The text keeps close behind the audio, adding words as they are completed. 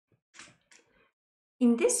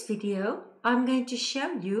In this video, I'm going to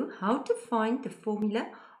show you how to find the formula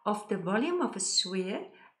of the volume of a sphere,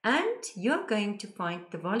 and you're going to find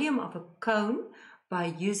the volume of a cone by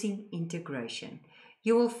using integration.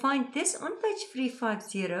 You will find this on page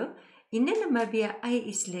 350 in the Namibian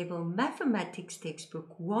AS-Level Mathematics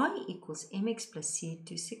textbook, Y equals mx+c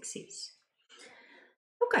to success.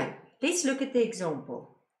 Okay, let's look at the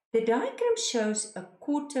example. The diagram shows a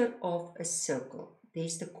quarter of a circle.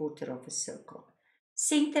 There's the quarter of a circle.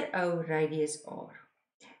 Center O, radius R.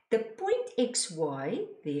 The point XY,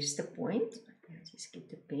 there's the point. Let's just get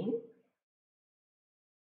the pen.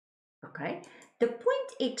 Okay, the point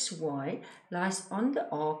XY lies on the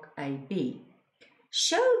arc AB.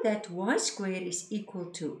 Show that y squared is equal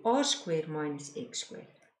to r squared minus x squared.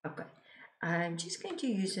 Okay, I'm just going to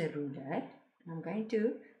use a ruler. I'm going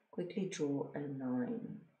to quickly draw a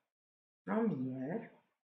line from here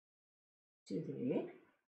to there.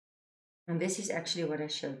 And this is actually what I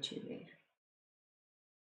showed you there.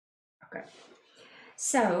 Okay,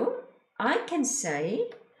 so I can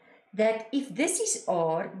say that if this is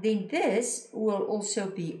R, then this will also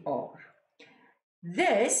be R.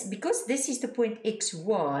 This, because this is the point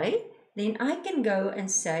XY, then I can go and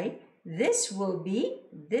say this will be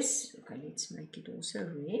this. Okay, let's make it also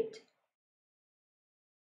red.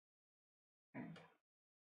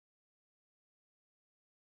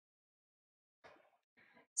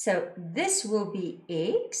 So this will be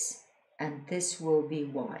X and this will be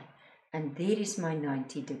Y. And there is my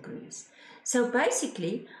 90 degrees. So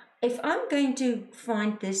basically, if I'm going to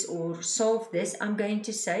find this or solve this, I'm going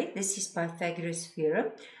to say this is Pythagoras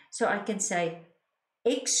Theorem. So I can say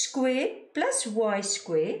x squared plus y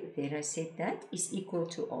squared, there I said that, is equal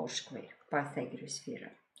to r squared, Pythagoras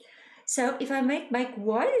Theorem. So if I make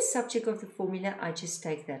y the subject of the formula, I just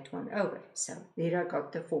take that one over. So there I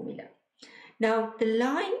got the formula. Now the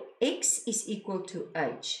line x is equal to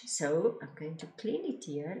h. So I'm going to clean it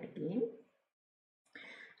here again.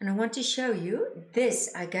 And I want to show you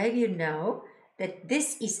this. I gave you now that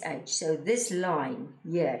this is h. So this line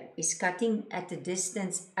here is cutting at the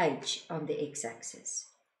distance h on the x-axis.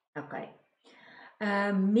 Okay.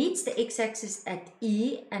 Meets the x-axis at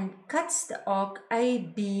E and cuts the arc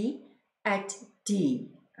AB at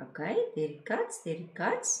D. Okay, there it cuts, there it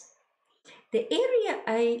cuts. The area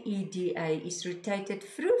AEDA is rotated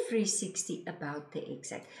through 360 about the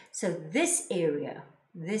x-axis. So this area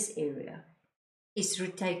is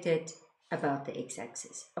rotated about the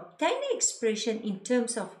x-axis. Obtain an expression in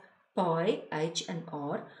terms of pi, h and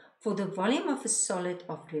r for the volume of a solid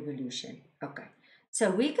of revolution. Okay,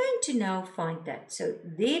 so we're going to now find that. So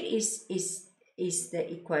there is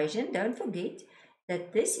the equation. Don't forget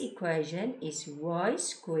that this equation is y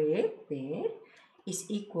squared there is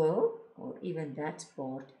equal, or even that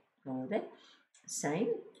part rather, same.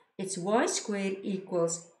 It's y squared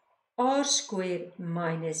equals r squared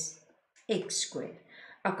minus x squared.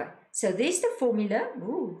 Okay, so there's the formula.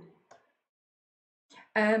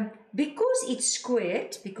 Because it's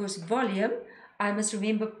squared, because volume, I must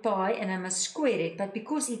remember pi and I must square it, but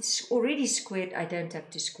because it's already squared, I don't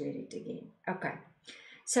have to square it again. Okay,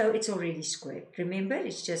 so it's already squared. Remember,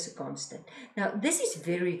 it's just a constant. Now, this is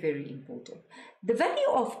very, very important. The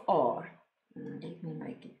value of r, let me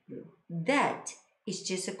make it blue, that is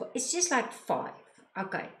just, it's just like 5.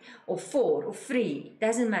 Okay, or 4 or 3,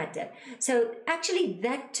 doesn't matter. So actually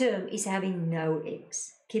that term is having no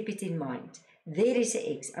x. Keep it in mind. There is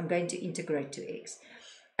a x. I'm going to integrate to x.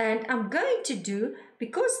 And I'm going to do,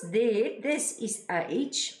 because there, this is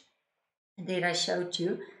h, there I showed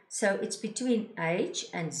you. So it's between h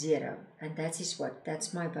and 0. And that is what?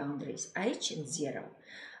 That's my boundaries, h and 0.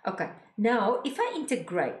 Okay, now if I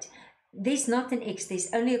integrate, there's not an x,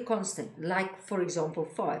 there's only a constant, like for example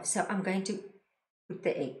 5. So I'm going to put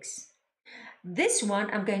the x. This one,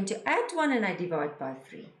 I'm going to add 1 and I divide by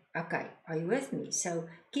 3. Okay, are you with me? So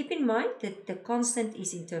keep in mind that the constant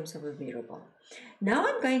is in terms of a variable. Now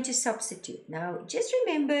I'm going to substitute. Now just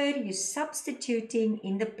remember, you're substituting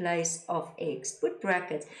in the place of x. Put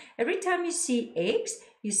brackets. Every time you see x,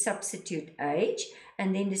 you substitute h.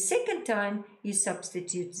 And then the second time, you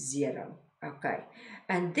substitute 0. Okay,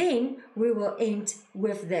 and then we will end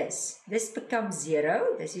with this. This becomes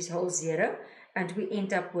 0. This is whole 0. And we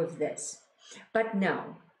end up with this. But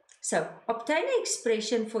now, so obtain an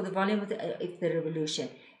expression for the volume of the revolution.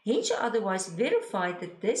 Hence, you otherwise verify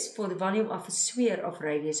that this for the volume of a sphere of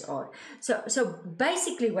radius r. So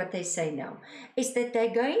basically what they say now is that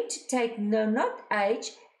they're going to take, no, not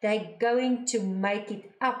h, they're going to make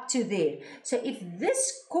it up to there. So if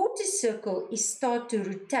this quarter circle is start to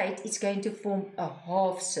rotate, it's going to form a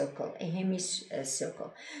half circle, a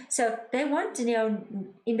semicircle. So they want to know,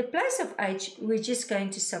 in the place of h, we're just going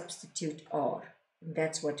to substitute r.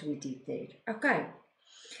 That's what we did there. Okay.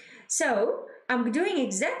 So I'm doing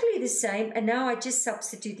exactly the same, and now I just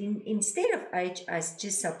substitute instead of h, I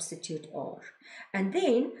just substitute r. And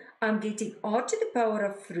then I'm getting r to the power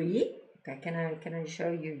of 3. Okay, can I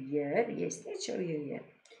show you here? Yes, let's show you here.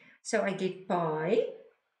 So I get pi,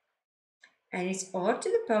 and it's r to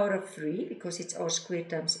the power of 3 because it's r squared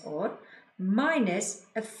times r, minus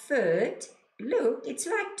a third. Look, it's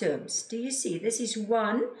like terms. Do you see? This is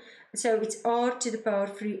 1, so it's r to the power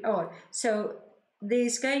of 3r. So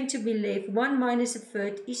there's going to be left 1 minus a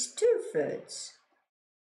third is 2/3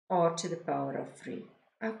 r to the power of 3.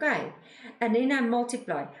 Okay, and then I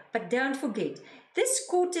multiply. But don't forget, this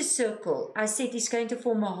quarter circle, I said, is going to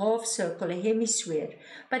form a half circle, a hemisphere.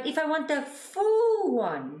 But if I want the full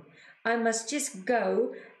one, I must just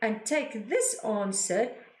go and take this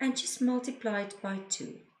answer and just multiply it by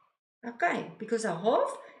 2. Okay, because a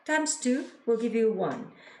half times 2 will give you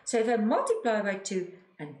 1. So if I multiply by 2,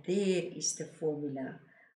 and there is the formula.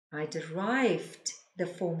 I derived the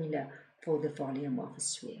formula for the volume of a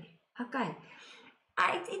sphere. Okay,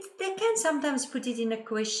 they can sometimes put it in a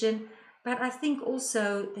question, but I think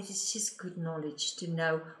also that it's just good knowledge to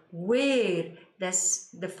know where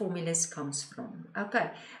the formulas comes from.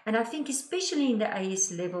 Okay, and I think especially in the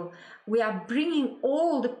AS level, we are bringing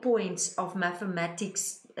all the points of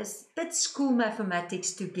mathematics, bit school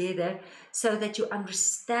mathematics together so that you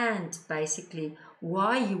understand basically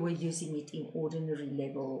why you were using it in ordinary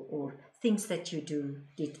level or things that you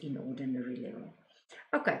did in ordinary level.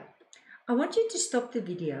 Okay, I want you to stop the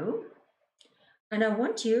video and I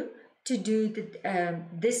want you to do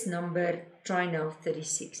this number, try now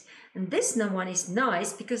 36. And this one is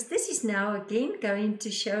nice because this is now again going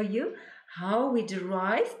to show you how we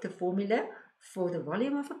derive the formula for the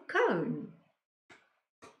volume of a cone.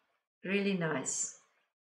 Really nice,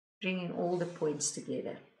 bringing all the points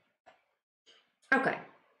together. Okay,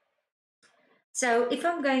 so if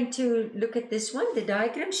I'm going to look at this one, the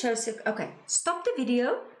diagram shows, okay, stop the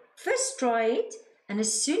video, first try it, and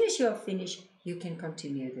as soon as you are finished, you can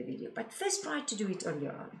continue the video. But first try to do it on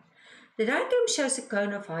your own. The diagram shows a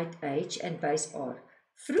cone of height h and base r.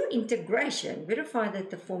 Through integration, verify that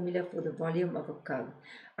the formula for the volume of a cone.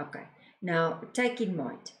 Okay, now take in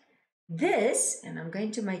mind, this, and I'm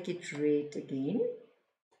going to make it red again,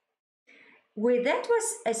 where that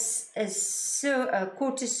was a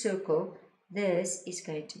quarter circle, this is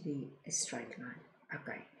going to be a straight line.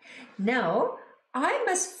 Okay, now I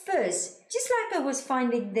must first, just like I was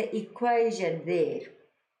finding the equation there,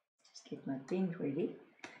 just get my pen ready,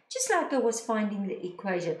 just like I was finding the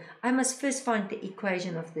equation, I must first find the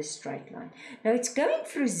equation of this straight line. Now it's going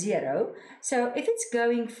through 0, so if it's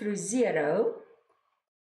going through 0,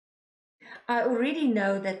 I already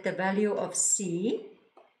know that the value of c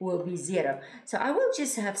will be 0. So I will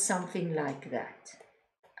just have something like that.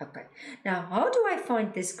 Okay, now how do I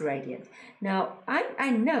find this gradient? Now I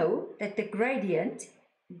know that the gradient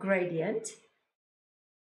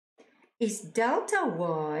is delta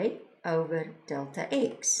y over delta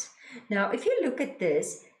x. Now if you look at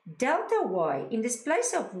this, delta y, in this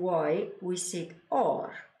place of y we set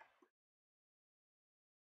r.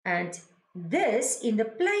 And this, in the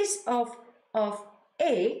place of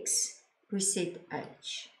x, we set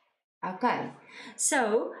h. Okay,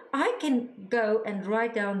 so I can go and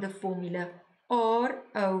write down the formula r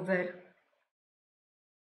over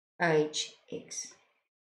hx.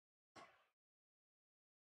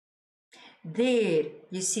 There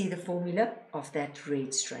you see the formula of that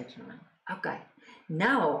red straight line. Okay,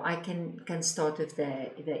 now I can start with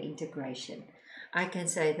the integration. I can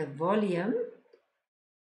say the volume,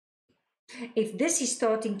 if this is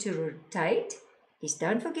starting to rotate, is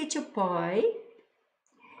don't forget your pi.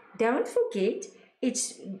 Don't forget,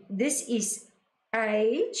 this is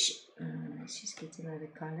h. Let's just get another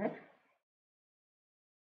color.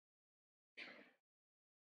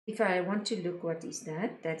 If I want to look, what is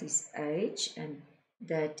that? That is h, and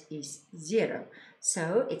that is 0.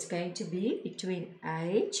 So it's going to be between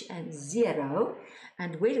h and 0.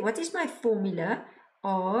 And what is my formula?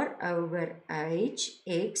 R over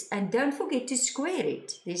hx. And don't forget to square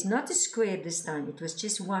it. There's not a square this time. It was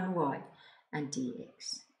just 1y and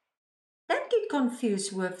dx. Don't get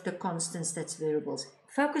confused with the constants, that's variables.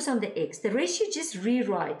 Focus on the x. The rest you just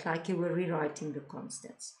rewrite like you were rewriting the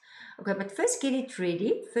constants. Okay, but first get it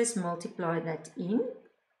ready. First multiply that in.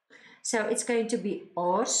 So it's going to be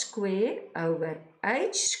r squared over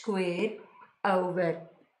h squared over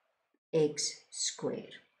x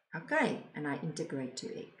squared. Okay, and I integrate to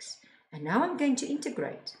x. And now I'm going to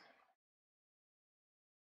integrate.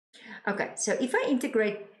 Okay, so if I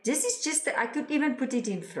integrate, this is just, I could even put it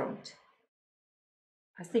in front.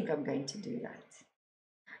 I think I'm going to do that.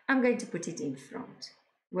 I'm going to put it in front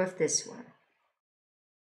with this one.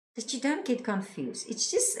 That you don't get confused.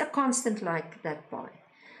 It's just a constant like that pi.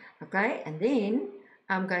 Okay, and then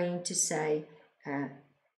I'm going to say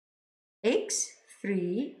x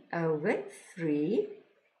 3 over 3.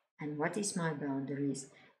 And what is my boundaries?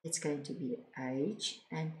 It's going to be h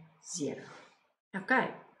and 0. Okay,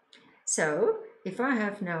 so if I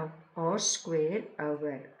have now r squared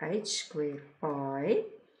over h squared pi,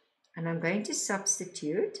 and I'm going to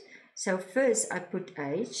substitute. So first I put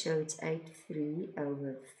h, so it's 8 3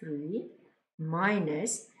 over 3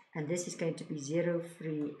 minus, and this is going to be 0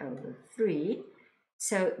 3 over 3.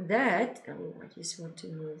 So that, oh, I just want to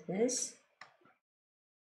move this.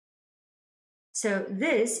 So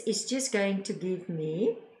this is just going to give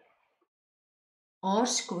me r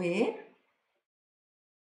squared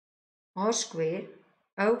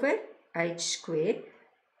over h squared.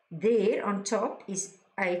 There on top is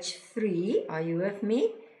h3, are you with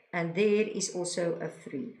me? And there is also a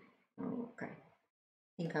 3. Oh, okay.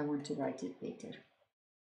 I think I want to write it better.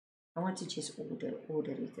 I want to just order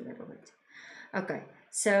it a little bit. Okay,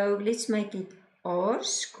 so let's make it r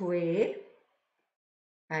squared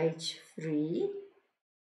h3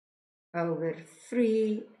 over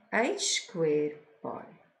 3h squared pi.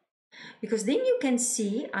 Because then you can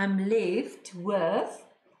see I'm left with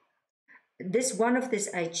this one of this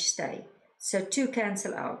h stay. So 2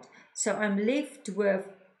 cancel out. So I'm left with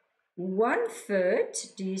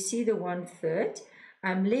 1/3. Do you see the 1/3?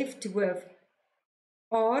 I'm left with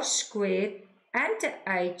r squared and a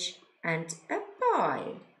h and a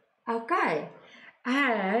pi. Okay.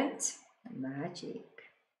 And magic.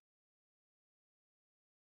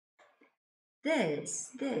 This.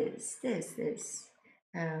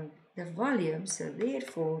 The volume, so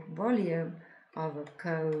therefore volume of a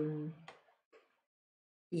cone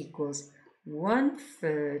equals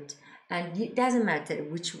 1/3, and it doesn't matter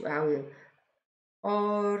which value,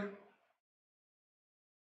 or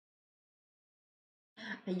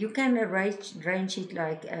you can arrange it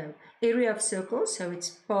like area of circle, so it's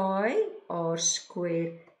pi r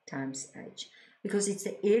squared times h, because it's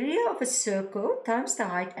the area of a circle times the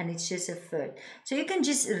height, and it's just a third. So you can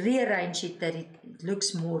just rearrange it that it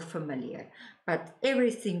looks more familiar, but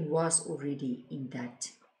everything was already in that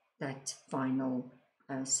final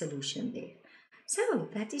solution there. So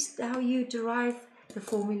that is how you derive the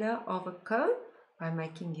formula of a cone by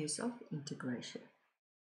making use of integration.